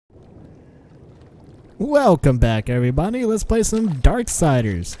Welcome back, everybody. Let's play some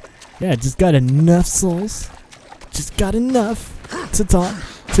Darksiders. Yeah, just got enough souls. Just got enough to talk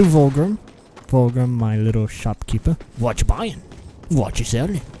to Vulgrim. Vulgrim, my little shopkeeper. What you buying? What you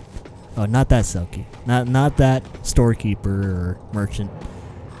selling? Oh, not that Selkie. Not that storekeeper or merchant.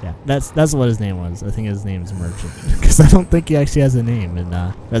 Yeah, that's what his name was. I think his name is Merchant. Because I don't think he actually has a name in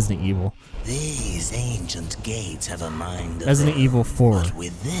Resident Evil. These ancient gates have a mind of Resident Evil 4. But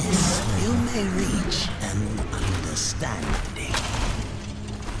with this, you may reach an understanding.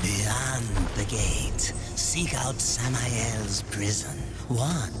 Beyond the gate, seek out Samael's prison.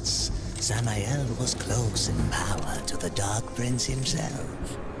 Once, Samael was close in power to the Dark Prince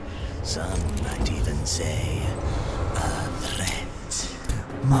himself. Some might even say, a threat.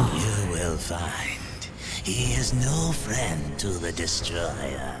 You will find he is no friend to the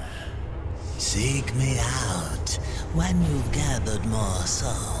Destroyer. Seek me out when you've gathered more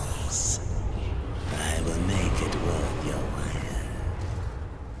souls. I will make it worth your while.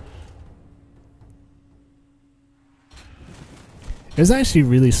 It was actually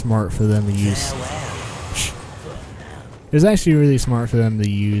really smart for them to use. It was actually really smart for them to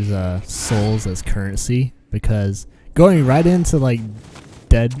use souls as currency, because going right into like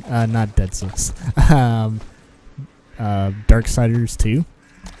not Dead Souls, Darksiders 2.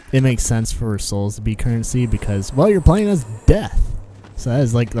 It makes sense for souls to be currency because, well, you're playing as death, so that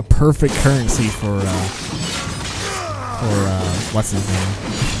is like the perfect currency for what's his name,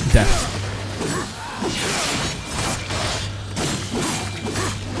 death.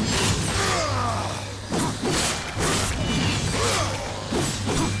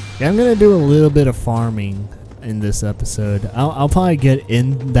 Yeah, I'm gonna do a little bit of farming in this episode. I'll probably get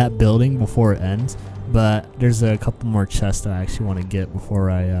in that building before it ends. But there's a couple more chests I actually want to get before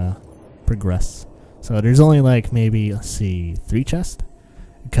I progress. So there's only like maybe, let's see, 3 chests?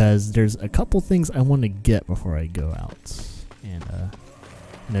 Because there's a couple things I want to get before I go out. And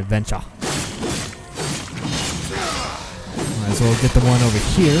an adventure. Might as well get the one over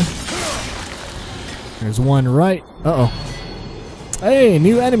here. There's one right. Uh-oh. Hey,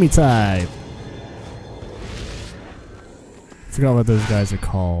 new enemy type. I forgot what those guys are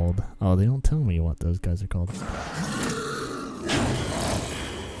called. Oh, they don't tell me what those guys are called.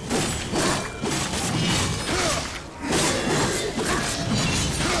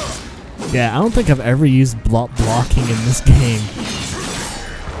 Yeah, I don't think I've ever used blocking in this game.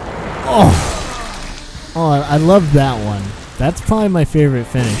 Oh, I love that one. That's probably my favorite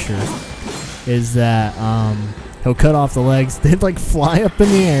finisher. Is that he'll cut off the legs, they'd like fly up in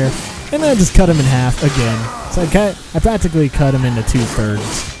the air, and then I just cut him in half again. So I practically cut him into 2/3.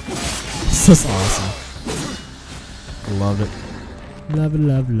 It's just awesome. Love it. Love it,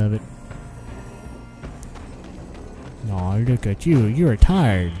 love it, love it. Aw, look at you. You're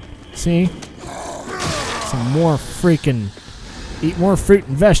tired. See? Some more freaking... Eat more fruit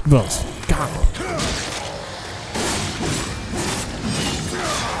and vegetables. God.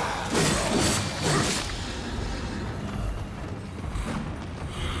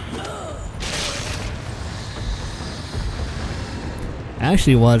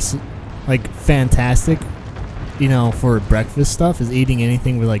 Actually, what's like fantastic, you know, for breakfast stuff is eating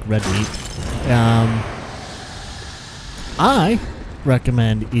anything with like red meat. I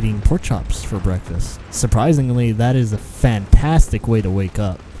recommend eating pork chops for breakfast. Surprisingly, that is a fantastic way to wake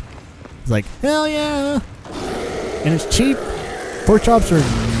up. It's like, hell yeah! And it's cheap. Pork chops are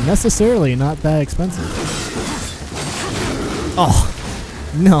necessarily not that expensive. Oh,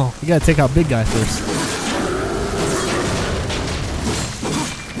 no. You gotta take out big guy first.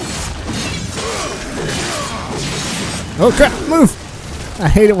 Oh crap, move! I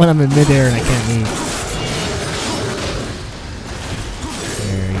hate it when I'm in midair and I can't move.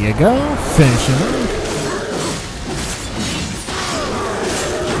 There you go, finish him up.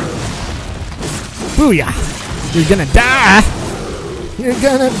 Booyah! You're gonna die! You're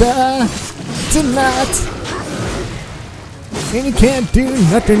gonna die tonight! And you can't do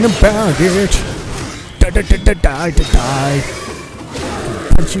nothing about it! Die.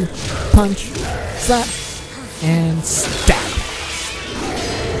 Punch you, punch, slap. And stab.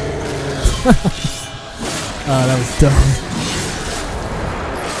 Oh, that was dumb.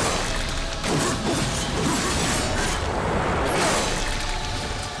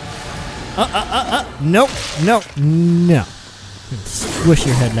 Nope, no. Squish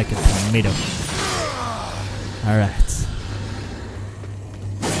your head like a tomato. Alright.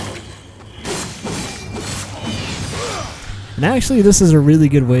 And actually, this is a really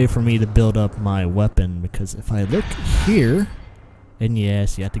good way for me to build up my weapon, because if I look here, and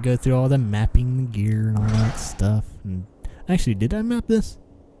yes, you have to go through all the mapping gear and all that stuff. And actually, did I map this?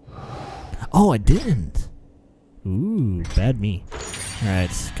 Oh, I didn't. Ooh, bad me.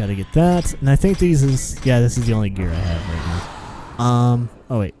 Alright, gotta get that. And I think this is the only gear I have right now.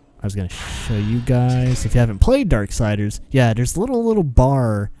 Oh wait, I was gonna show you guys. If you haven't played Darksiders, yeah, there's a little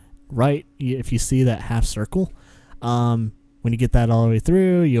bar right, if you see that half circle. When you get that all the way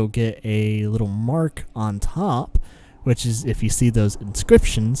through, you'll get a little mark on top, which is, if you see those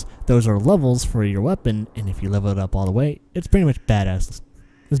inscriptions, those are levels for your weapon, and if you level it up all the way, it's pretty much badass.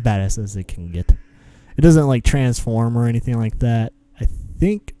 As badass as it can get. It doesn't like transform or anything like that. I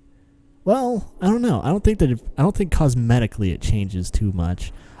think, well, I don't know. I don't think cosmetically it changes too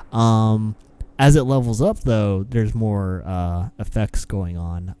much. As it levels up though, there's more effects going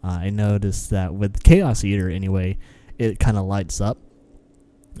on. I noticed that with Chaos Eater anyway, it kind of lights up,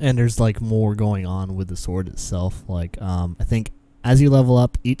 and there's like more going on with the sword itself. Like I think as you level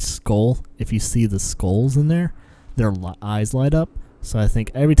up, each skull, if you see the skulls in there, their eyes light up. So I think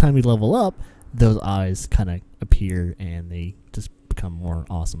every time you level up, those eyes kind of appear and they just become more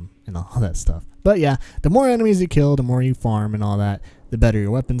awesome and all that stuff. But yeah, the more enemies you kill, the more you farm and all that, the better your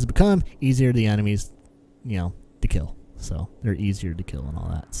weapons become, easier the enemies, to kill. So they're easier to kill and all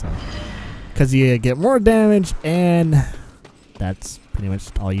that. So because you get more damage, and that's pretty much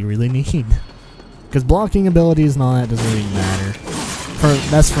all you really need. Because blocking abilities and all that doesn't really matter.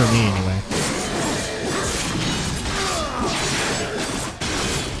 That's for me anyway.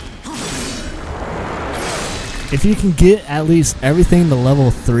 If you can get at least everything to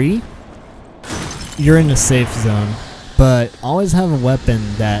level 3, you're in a safe zone. But always have a weapon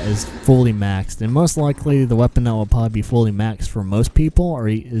that is fully maxed. And most likely the weapon that will probably be fully maxed for most people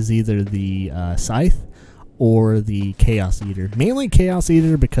is either the Scythe or the Chaos Eater. Mainly Chaos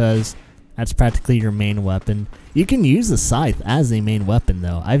Eater because that's practically your main weapon. You can use the Scythe as a main weapon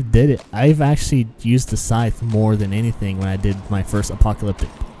though. I've actually used the Scythe more than anything when I did my first apocalyptic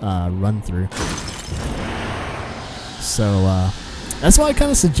run through. So that's what I kind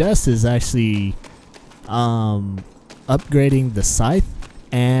of suggest is actually upgrading the Scythe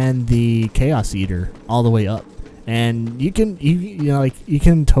and the Chaos Eater all the way up, and you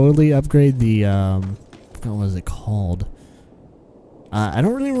can totally upgrade the what was it called? I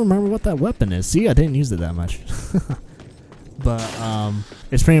don't really remember what that weapon is. See, I didn't use it that much, but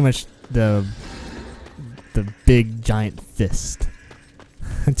it's pretty much the big giant fist.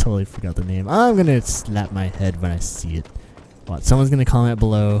 I totally forgot the name. I'm gonna slap my head when I see it. What? Someone's gonna comment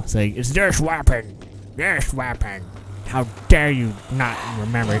below saying, "It's this weapon! This weapon! How dare you not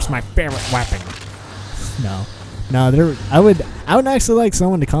remember? It's my favorite weapon." No. I would actually like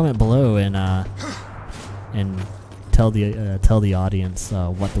someone to comment below and tell the audience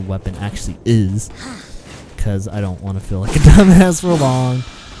what the weapon actually is, because I don't want to feel like a dumbass for long.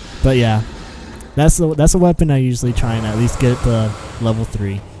 But yeah. That's a weapon I usually try and at least get it to level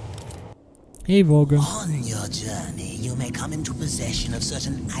 3. Hey, Vulgrim. On your journey, you may come into possession of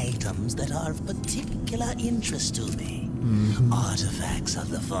certain items that are of particular interest to me. Artifacts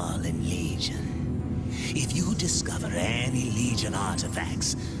of the Fallen Legion. If you discover any Legion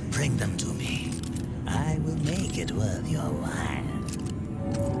artifacts, bring them to me. I will make it worth your while.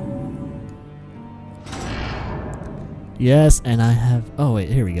 Yes, and I have... Oh, wait,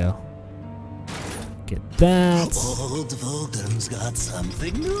 here we go. Get that. Old Vulgrim's got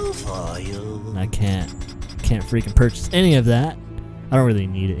something new for you. I can't freaking purchase any of that. I don't really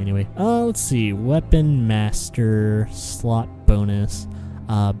need it anyway. Let's see. Weapon Master slot bonus.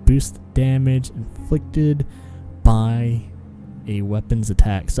 Boost damage inflicted by a weapon's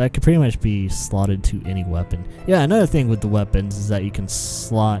attack. So that could pretty much be slotted to any weapon. Yeah, another thing with the weapons is that you can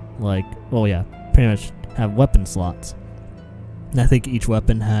slot pretty much have weapon slots. And I think each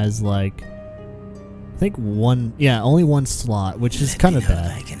weapon has like only one slot, which is kind of bad.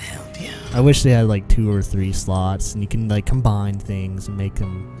 I can help you. I wish they had like 2 or 3 slots, and you can like combine things and make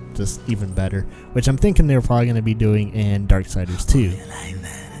them just even better. Which I'm thinking they're probably going to be doing in Darksiders 2.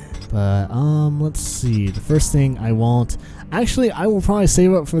 But let's see. The first thing I want, actually, I will probably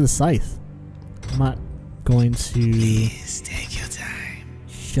save up for the Scythe. I'm not going to. Please take your time.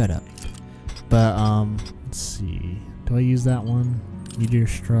 Shut up. But let's see. Do I use that one? Meteor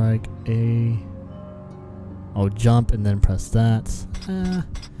Strike A. I'll jump and then press that. I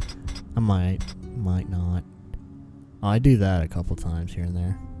might not. Oh, I do that a couple times here and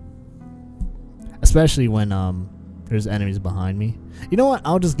there. Especially when there's enemies behind me. You know what?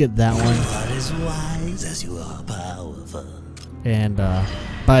 I'll just get that one. You are as wise as you are powerful. And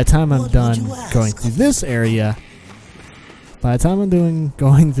by the time I'm done going through this area,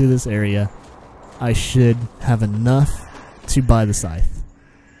 I should have enough to buy the Scythe.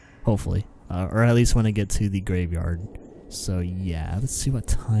 Hopefully. Or at least when I get to the graveyard. So yeah, let's see what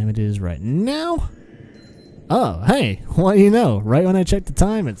time it is right now. Oh, hey, what do you know? Right when I check the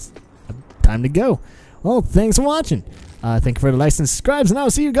time, it's time to go. Well, thanks for watching. Thank you for the likes and subscribes, and I'll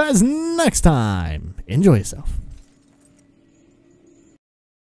see you guys next time. Enjoy yourself.